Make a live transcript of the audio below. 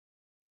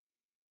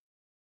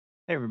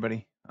Hey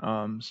everybody.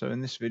 So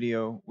in this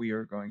video, we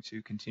are going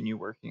to continue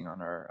working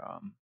on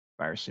our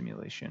virus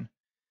simulation.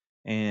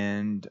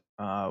 And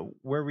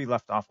where we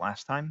left off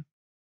last time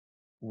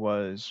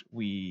was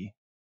we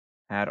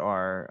had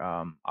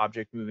our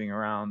object moving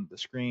around the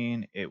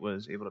screen. It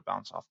was able to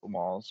bounce off the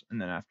walls,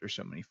 and then after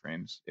so many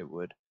frames, it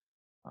would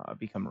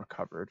become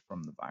recovered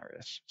from the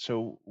virus.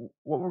 So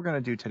what we're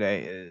going to do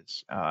today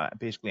is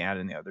basically add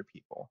in the other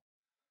people.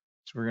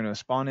 So we're going to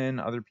spawn in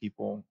other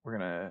people. We're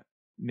going to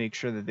make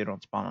sure that they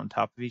don't spawn on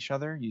top of each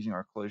other using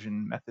our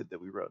collision method that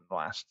we wrote in the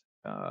last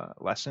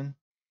lesson.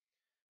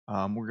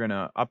 We're going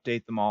to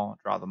update them all,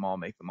 draw them all,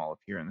 make them all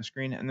appear on the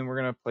screen, and then we're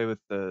going to play with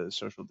the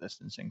social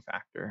distancing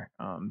factor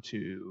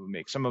to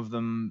make some of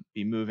them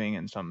be moving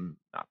and some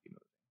not be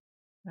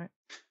moving.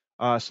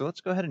 All right. So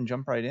let's go ahead and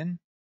jump right in.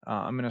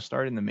 I'm going to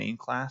start in the main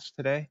class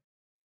today,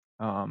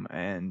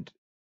 and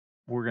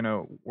we're going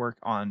to work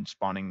on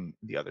spawning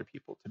the other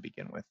people to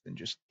begin with and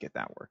just get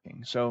that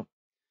working. So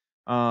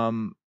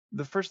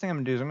the first thing I'm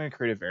gonna do is I'm gonna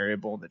create a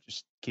variable that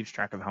just keeps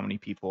track of how many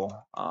people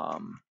I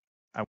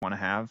want to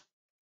have.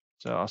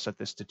 So I'll set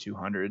this to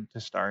 200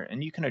 to start,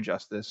 and you can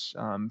adjust this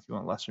if you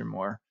want less or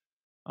more,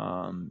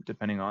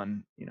 depending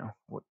on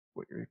what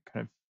you're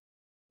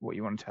what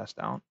you want to test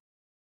out.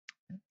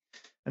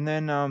 And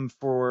then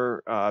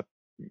for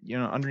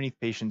underneath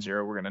patient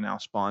 0, we're gonna now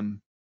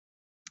spawn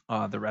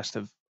the rest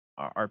of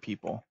our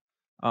people,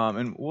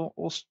 and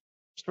we'll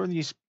store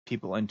these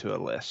people into a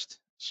list.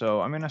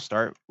 So I'm going to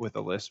start with a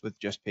list with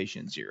just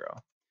patient 0.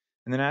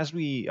 And then as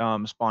we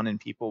spawn in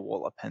people,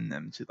 we'll append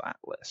them to that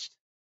list.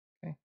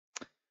 Okay.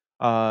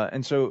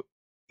 And so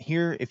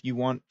here, if you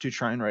want to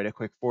try and write a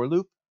quick for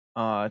loop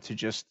to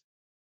just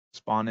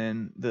spawn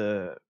in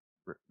the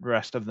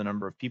rest of the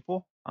number of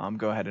people,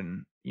 go ahead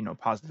and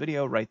pause the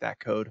video, write that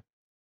code,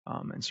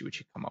 and see what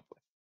you come up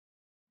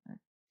with.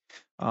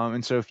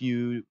 And so if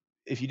you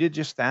did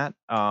just that,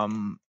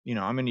 I'm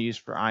going to use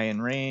for I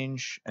in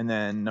range and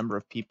then number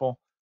of people.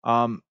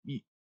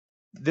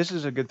 This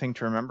is a good thing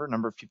to remember,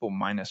 number of people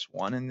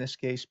 -1 in this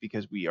case,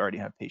 because we already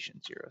have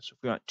patient 0. So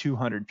if we want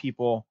 200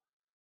 people,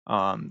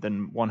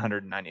 then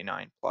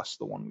 199 plus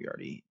the one we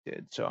already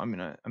did. So I'm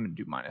gonna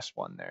do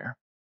 -1 there.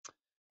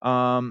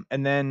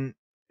 And then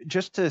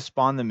just to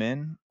spawn them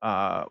in,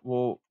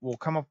 we'll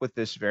come up with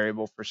this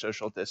variable for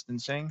social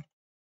distancing.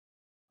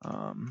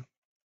 And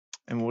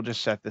we'll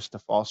just set this to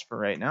false for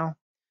right now.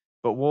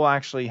 But we'll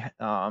actually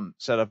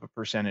set up a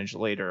percentage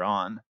later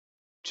on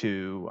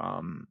to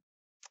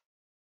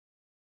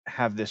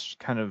have this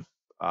kind of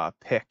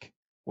pick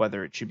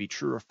whether it should be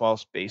true or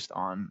false based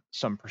on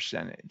some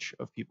percentage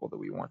of people that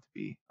we want to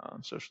be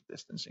social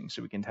distancing,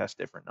 so we can test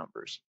different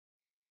numbers.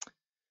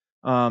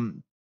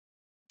 So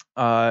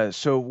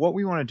what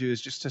we want to do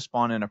is just to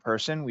spawn in a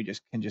person, we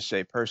can just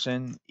say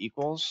person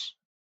equals,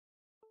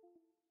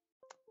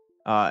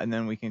 and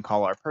then we can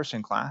call our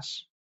person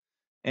class.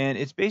 And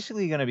it's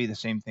basically going to be the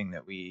same thing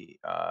that we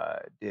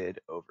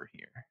did over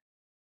here.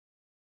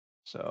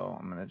 So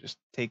I'm going to just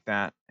take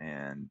that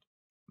and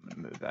I'm going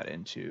to move that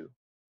into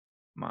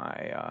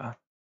my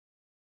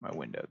my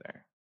window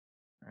there.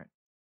 All right.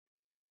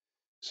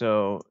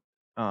 So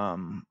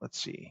let's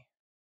see.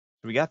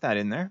 So we got that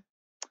in there.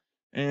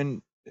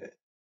 And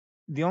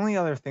the only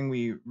other thing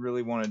we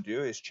really want to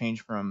do is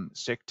change from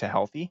sick to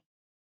healthy,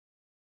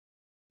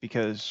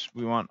 because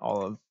we want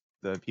all of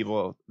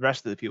the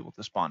rest of the people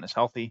to spawn as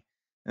healthy.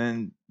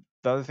 And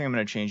the other thing I'm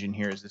going to change in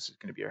here is this is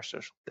going to be our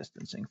social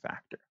distancing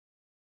factor.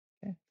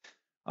 Okay.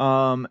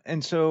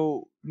 And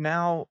so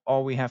now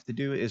all we have to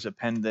do is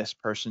append this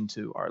person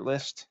to our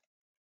list.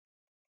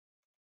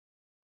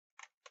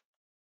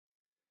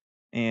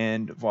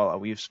 And voila,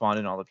 we've spawned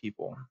in all the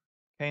people.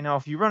 Okay, now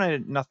if you run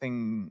it,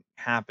 nothing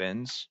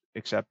happens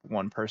except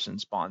one person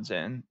spawns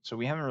in. So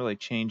we haven't really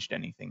changed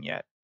anything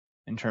yet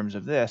in terms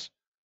of this,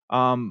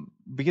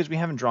 because we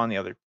haven't drawn the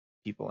other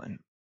people in.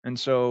 And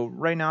so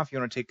right now, if you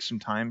want to take some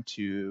time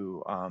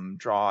to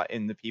draw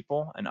in the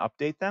people and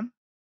update them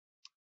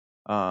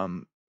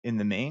in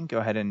the main, go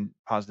ahead and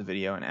pause the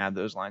video and add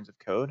those lines of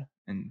code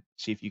and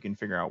see if you can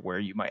figure out where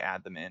you might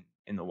add them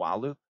in the while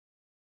loop.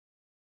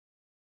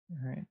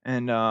 All right,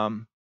 and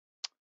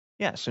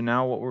yeah, so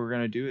now what we're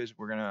going to do is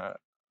we're going to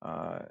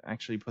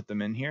actually put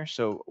them in here.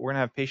 So we're going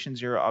to have patient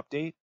 0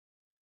 update.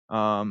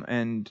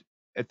 And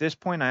at this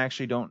point, I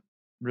actually don't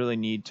really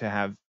need to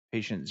have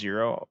patient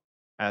 0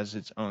 as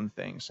its own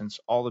thing, since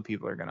all the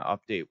people are going to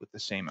update with the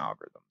same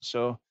algorithm.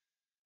 So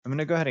I'm going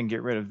to go ahead and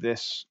get rid of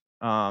this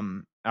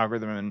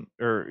algorithm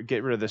or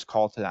get rid of this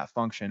call to that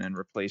function and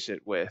replace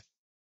it with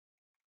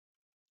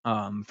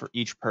for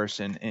each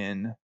person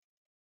in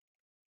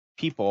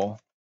people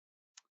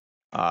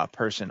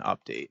person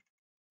update.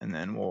 And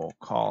then we'll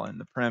call in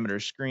the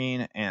parameter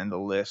screen and the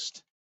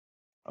list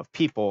of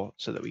people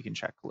so that we can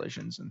check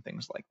collisions and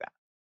things like that.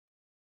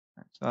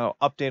 Right, so that'll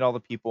update all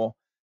the people,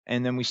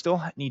 and then we still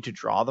need to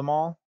draw them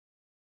all.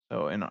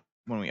 So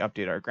when we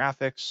update our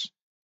graphics,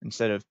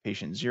 instead of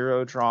patient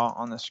 0 draw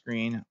on the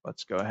screen,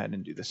 let's go ahead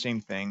and do the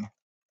same thing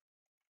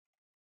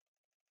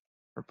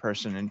for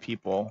person and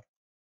people.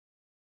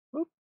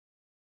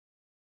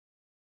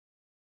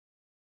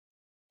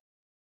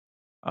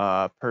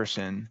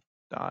 person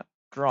dot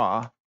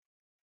draw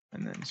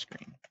and then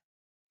screen.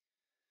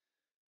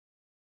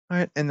 All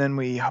right, and then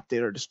we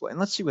update our display, and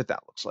let's see what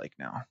that looks like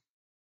now.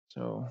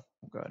 So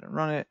we'll go ahead and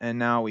run it, and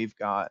now we've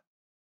got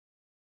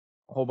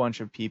a whole bunch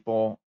of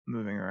people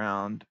moving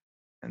around,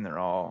 and they're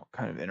all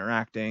kind of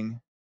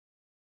interacting.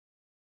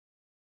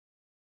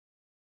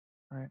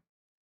 All right.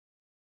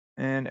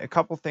 And a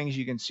couple things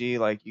you can see,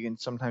 like you can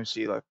sometimes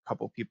see like a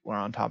couple people are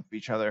on top of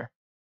each other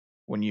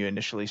when you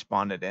initially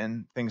spawned it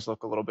in. Things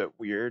look a little bit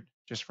weird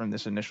just from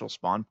this initial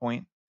spawn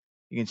point.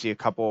 You can see a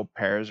couple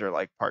pairs are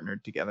like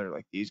partnered together,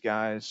 like these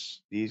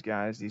guys, these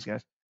guys, these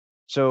guys.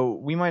 So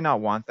we might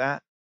not want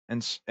that.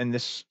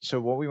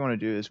 So what we want to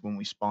do is when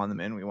we spawn them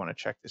in, we want to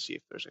check to see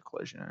if there's a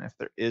collision. And if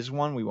there is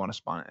one, we want to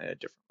spawn it at a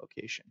different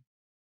location.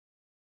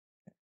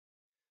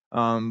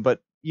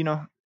 But you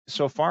know,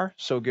 so far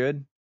so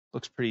good.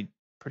 Looks pretty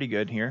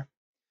good here.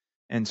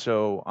 And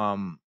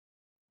so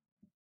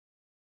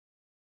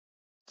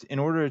in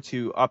order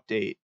to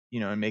update, you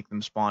know, and make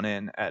them spawn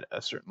in at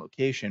a certain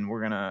location,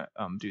 we're gonna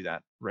do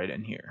that right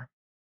in here.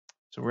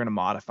 So we're gonna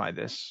modify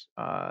this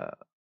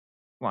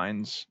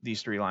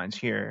these 3 lines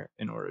here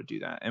in order to do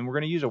that. And we're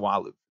gonna use a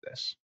while loop for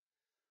this.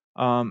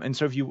 And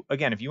so if you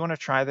want to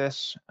try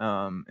this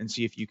and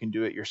see if you can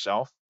do it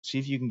yourself, see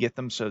if you can get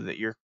them so that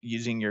you're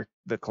using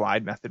the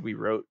collide method we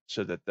wrote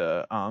so that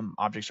the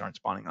objects aren't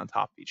spawning on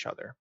top of each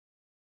other.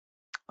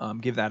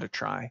 Give that a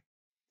try.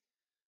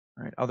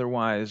 All right.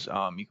 Otherwise,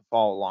 you can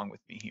follow along with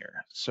me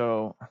here.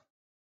 So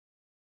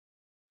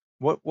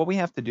what we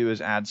have to do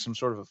is add some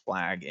sort of a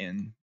flag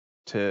in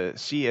to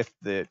see if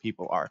the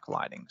people are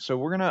colliding. So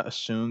we're going to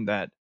assume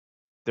that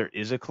there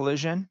is a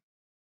collision,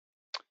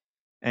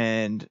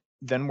 and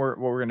then what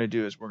we're going to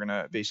do is we're going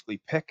to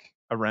basically pick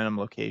a random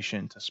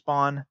location to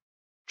spawn,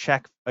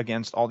 check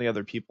against all the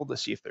other people to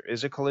see if there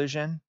is a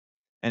collision,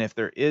 and if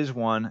there is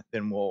one,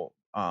 then we'll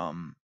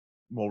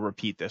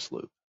repeat this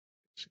loop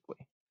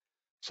basically.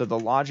 So the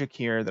logic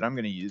here that I'm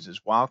going to use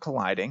is while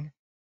colliding,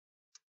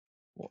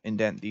 we'll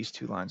indent these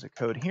 2 lines of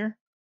code here.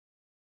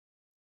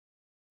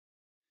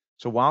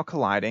 So while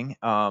colliding,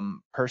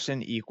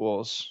 person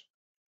equals,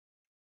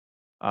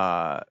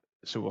 so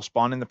we'll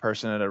spawn in the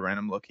person at a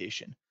random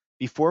location.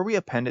 Before we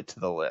append it to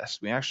the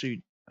list, we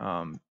actually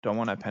don't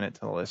want to append it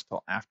to the list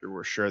till after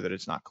we're sure that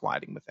it's not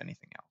colliding with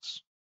anything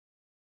else.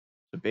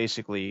 So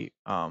basically,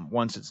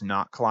 once it's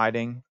not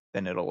colliding,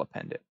 then it'll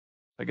append it.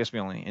 I guess we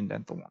only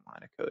indent the 1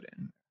 line of code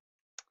in.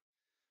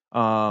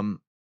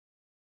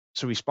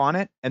 So we spawn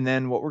it, and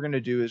then what we're going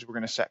to do is we're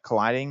going to set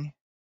colliding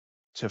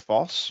to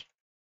false.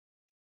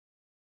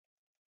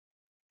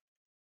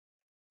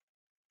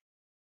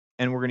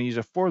 And we're going to use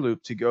a for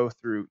loop to go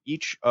through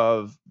each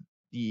of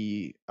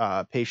the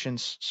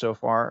patients so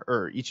far,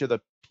 or each of the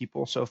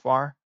people so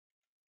far.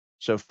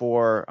 So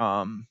for,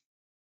 and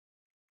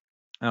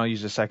I'll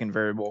use a second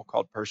variable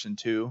called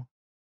person2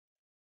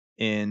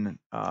 in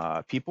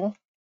people.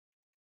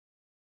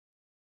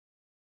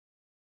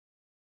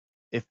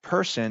 If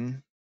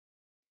person,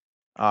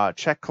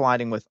 check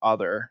colliding with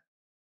other,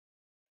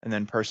 and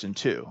then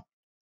person2.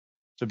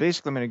 So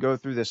basically, I'm going to go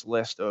through this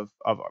list of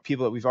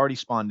people that we've already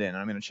spawned in, and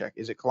I'm going to check,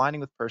 is it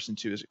colliding with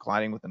person2? Is it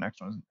colliding with the next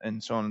one?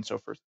 And so on and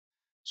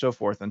so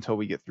forth until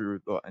we get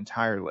through the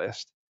entire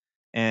list.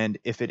 And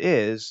if it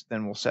is,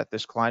 then we'll set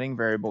this colliding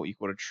variable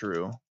equal to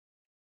true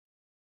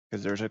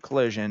because there's a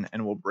collision,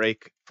 and we'll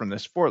break from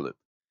this for loop.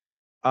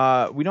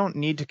 We don't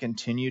need to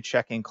continue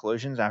checking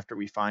collisions after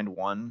we find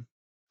one.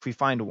 If we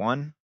find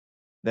one,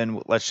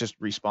 then let's just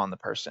respawn the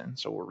person.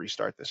 So we'll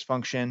restart this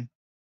function.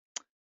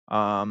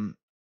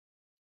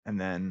 And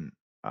then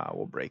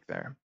we'll break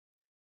there.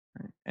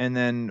 And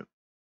then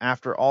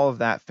after all of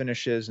that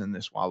finishes and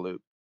this while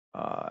loop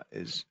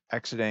is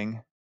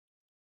exiting,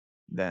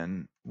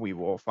 then we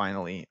will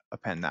finally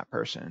append that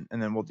person.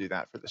 And then we'll do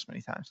that for this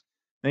many times.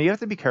 Now you have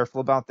to be careful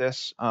about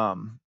this.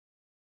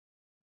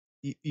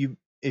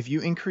 If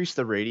you increase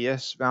the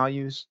radius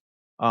values,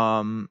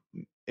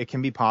 it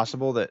can be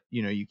possible that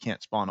you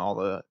can't spawn all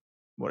the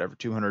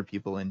 200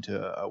 people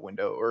into a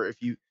window. Or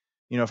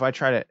if I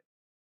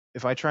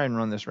try and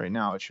run this right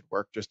now, it should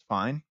work just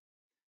fine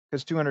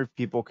because 200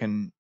 people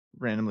can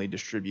randomly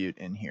distribute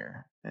in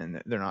here,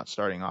 and they're not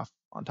starting off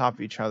on top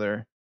of each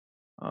other.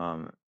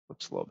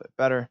 Looks a little bit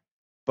better.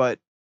 But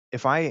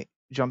if I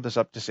jump this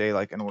up to say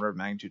like an order of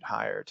magnitude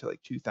higher to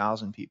like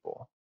 2,000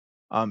 people,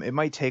 it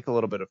might take a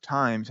little bit of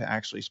time to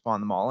actually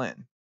spawn them all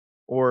in.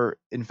 Or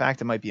in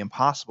fact, it might be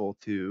impossible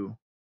to,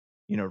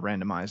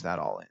 randomize that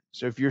all in.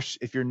 So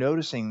if you're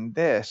noticing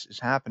this is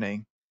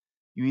happening,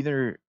 you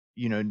either,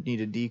 need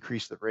to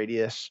decrease the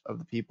radius of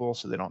the people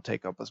so they don't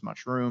take up as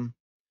much room,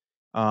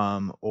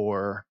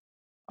 or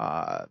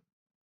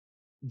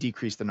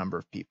decrease the number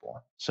of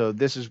people. So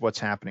this is what's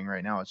happening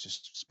right now. It's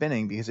just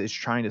spinning because it's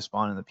trying to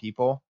spawn in the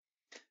people,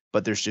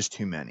 but there's just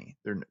too many.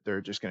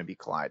 They're just going to be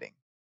colliding.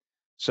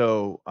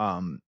 So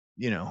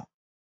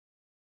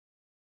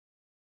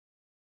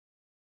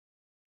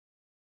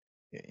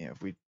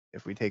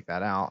if we take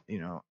that out,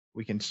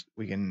 we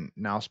can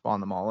now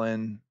spawn them all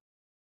in.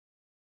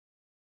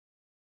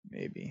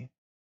 Maybe,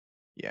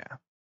 yeah.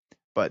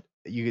 but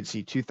you can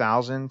see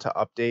 2000 to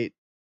update.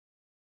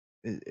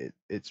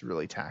 It's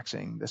really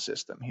taxing the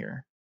system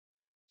here.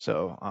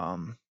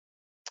 So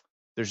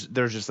there's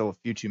just a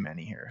few too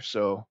many here.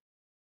 So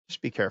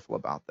just be careful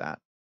about that.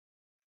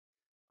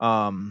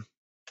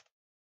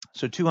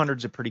 So 200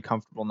 is a pretty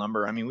comfortable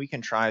number. I mean, we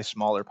can try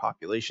smaller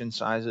population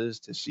sizes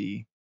to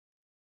see,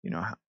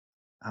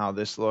 how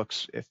this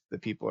looks if the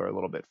people are a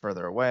little bit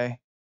further away.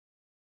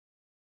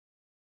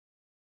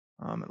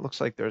 It looks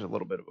like there's a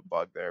little bit of a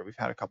bug there. We've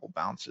had a couple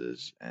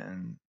bounces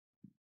and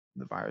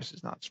the virus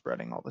is not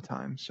spreading all the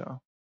time. So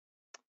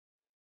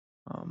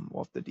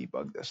we'll have to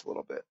debug this a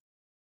little bit.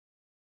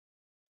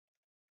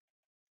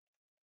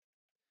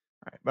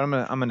 All right,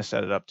 but I'm gonna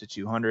set it up to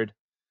 200.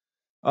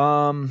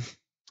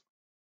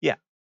 Yeah.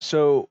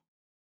 So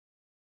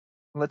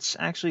let's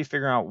actually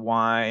figure out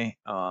why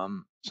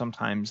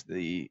sometimes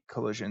the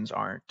collisions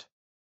aren't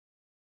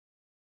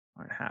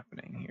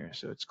happening here.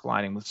 So it's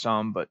colliding with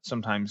some, but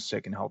sometimes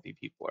sick and healthy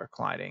people are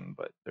colliding,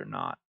 but they're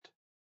not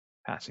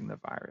passing the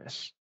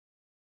virus.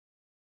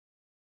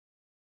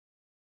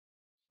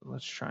 So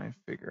let's try and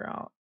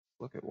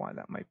look at why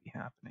that might be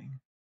happening.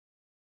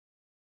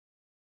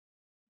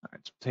 All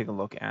right, so take a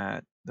look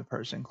at the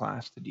person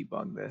class to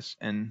debug this,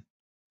 and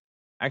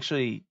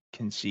actually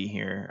can see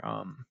here,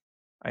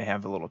 I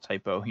have a little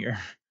typo here.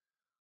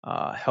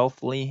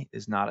 Healthily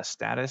is not a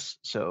status,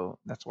 so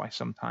that's why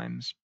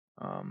sometimes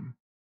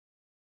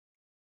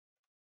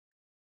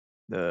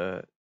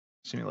the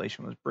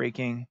simulation was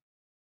breaking.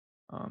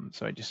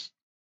 So I just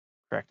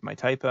correct my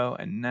typo,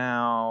 and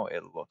now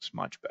it looks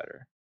much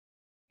better.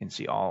 You can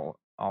see all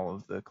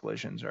of the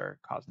collisions are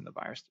causing the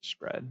virus to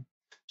spread.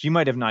 So you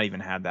might have not even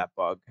had that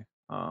bug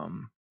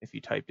if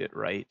you typed it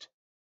right.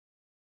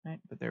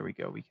 But there we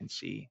go. We can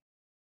see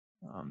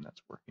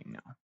that's working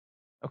now.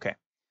 Okay.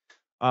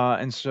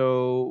 And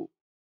so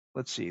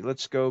let's see.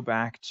 Let's go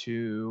back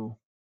to,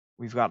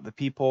 we've got the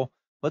people.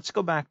 Let's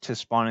go back to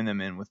spawning them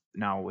in with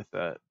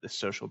the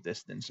social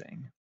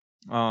distancing.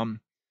 And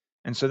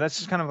so that's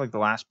just kind of like the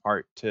last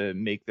part to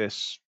make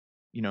this,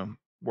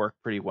 work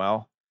pretty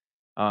well.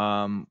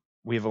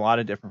 We have a lot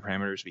of different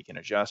parameters we can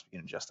adjust. We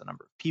can adjust the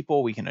number of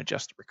people. We can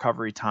adjust the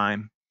recovery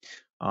time.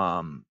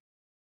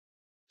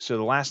 So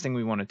the last thing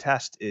we want to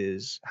test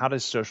is, how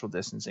does social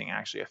distancing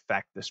actually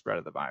affect the spread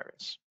of the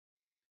virus?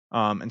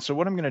 And so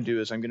what I'm going to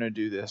do is I'm going to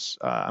do this.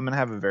 I'm going to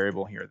have a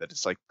variable here that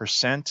is like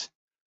 %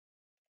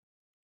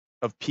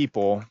 of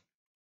people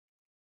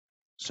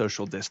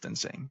social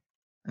distancing.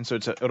 And so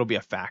it'll be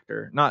a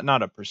factor,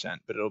 not a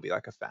percent, but it'll be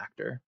like a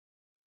factor.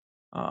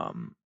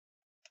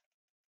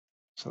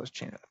 So let's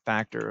change that,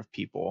 factor of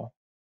people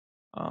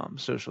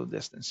social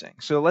distancing.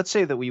 So let's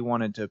say that we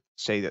wanted to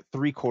say that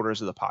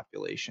 3/4 of the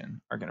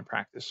population are going to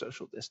practice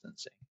social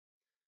distancing,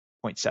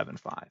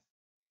 0.75.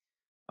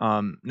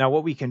 Now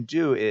what we can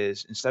do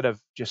is, instead of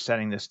just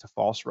setting this to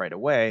false right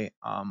away,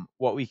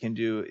 what we can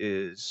do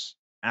is,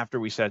 after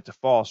we set it to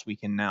false, we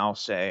can now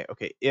say,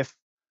 okay, if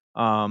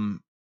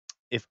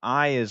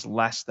I is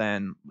less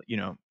than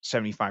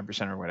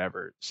 75% or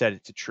whatever, set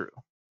it to true.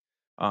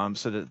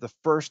 So that the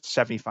first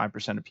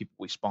 75% of people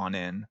we spawn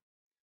in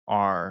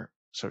are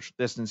social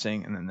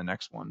distancing, and then the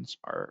next ones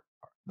are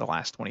the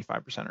last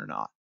 25% are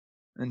not.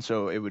 And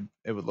so it would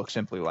look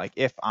simply like,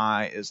 if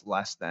I is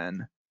less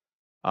than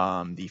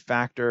the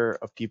factor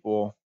of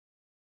people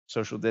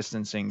social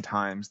distancing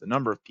times the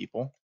number of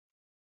people.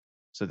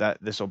 So that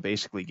this will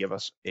basically give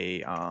us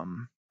a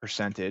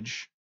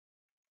percentage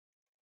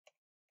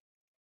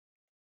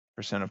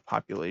of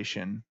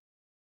population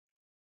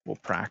will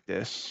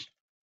practice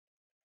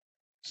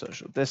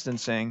social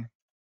distancing.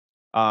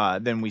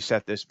 Then we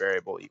set this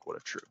variable equal to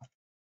true.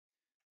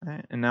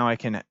 Right? And now I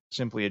can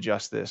simply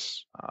adjust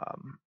this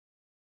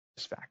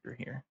this factor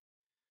here.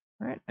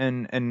 All right,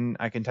 and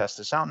I can test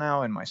this out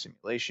now in my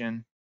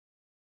simulation.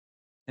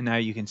 And now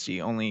you can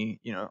see only,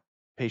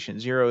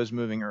 patient 0 is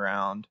moving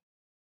around,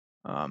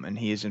 and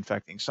he is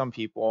infecting some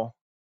people.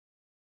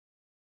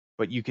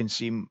 But you can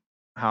see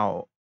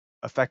how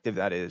effective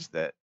that is,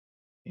 that,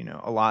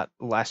 a lot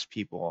less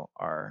people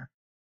are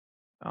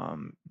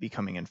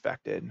becoming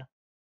infected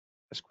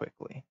as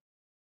quickly.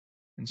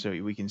 And so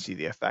we can see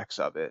the effects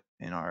of it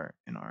in our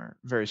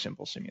very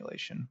simple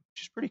simulation,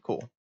 which is pretty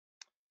cool.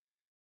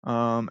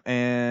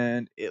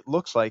 And it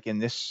looks like in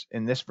this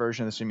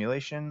version of the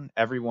simulation,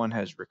 everyone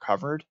has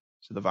recovered.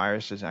 So the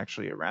virus is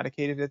actually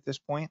eradicated at this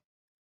point.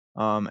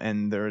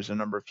 And there's a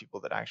number of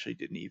people that actually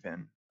didn't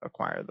even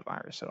acquire the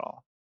virus at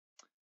all.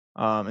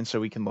 And so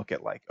we can look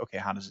at, like, okay,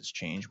 how does this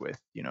change with,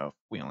 if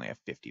we only have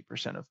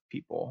 50% of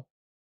people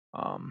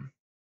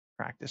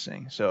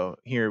practicing. So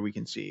here we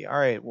can see, all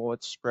right, well,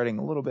 it's spreading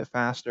a little bit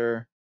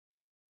faster.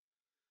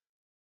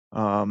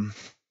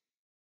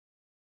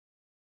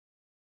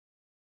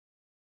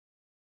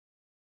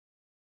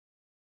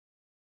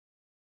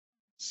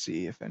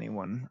 See if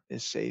anyone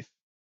is safe.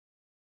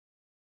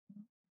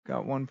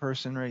 Got one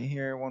person right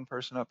here, one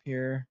person up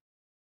here.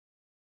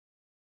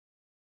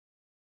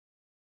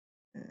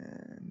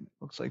 And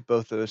looks like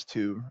both those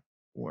two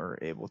were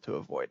able to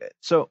avoid it.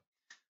 So,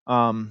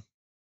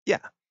 yeah.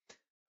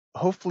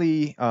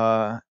 hopefully,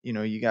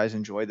 you guys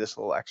enjoy this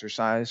little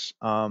exercise.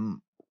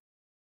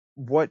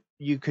 What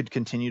you could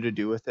continue to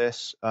do with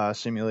this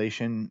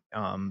simulation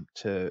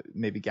to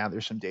maybe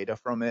gather some data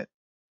from it,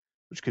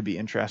 which could be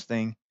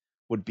interesting,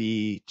 would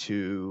be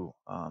to,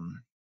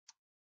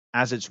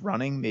 as it's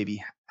running,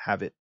 maybe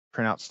have it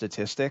print out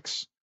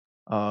statistics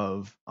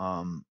of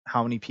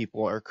how many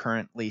people are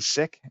currently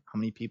sick, how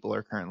many people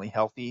are currently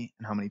healthy,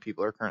 and how many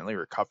people are currently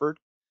recovered.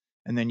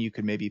 And then you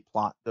could maybe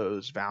plot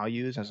those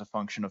values as a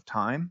function of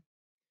time.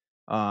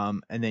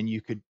 And then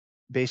you could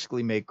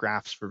basically make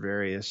graphs for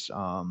various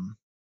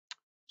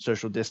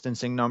social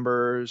distancing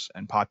numbers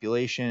and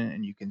population,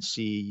 and you can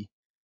see,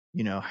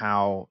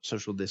 how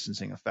social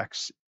distancing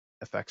affects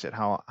it.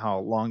 How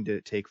long did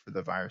it take for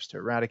the virus to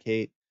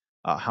eradicate?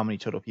 How many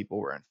total people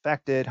were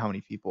infected? How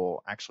many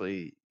people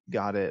actually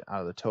got it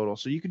out of the total?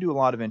 So you can do a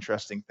lot of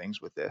interesting things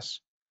with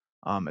this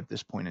at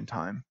this point in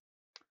time.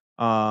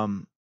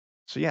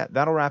 So yeah,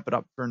 that'll wrap it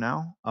up for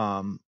now.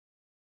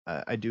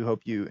 I do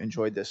hope you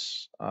enjoyed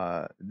this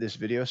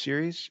video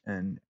series,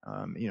 and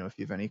if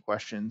you have any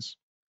questions,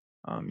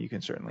 you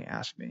can certainly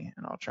ask me,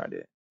 and I'll try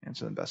to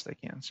answer them best I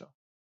can. So,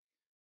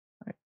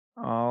 all right,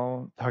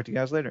 I'll talk to you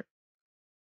guys later.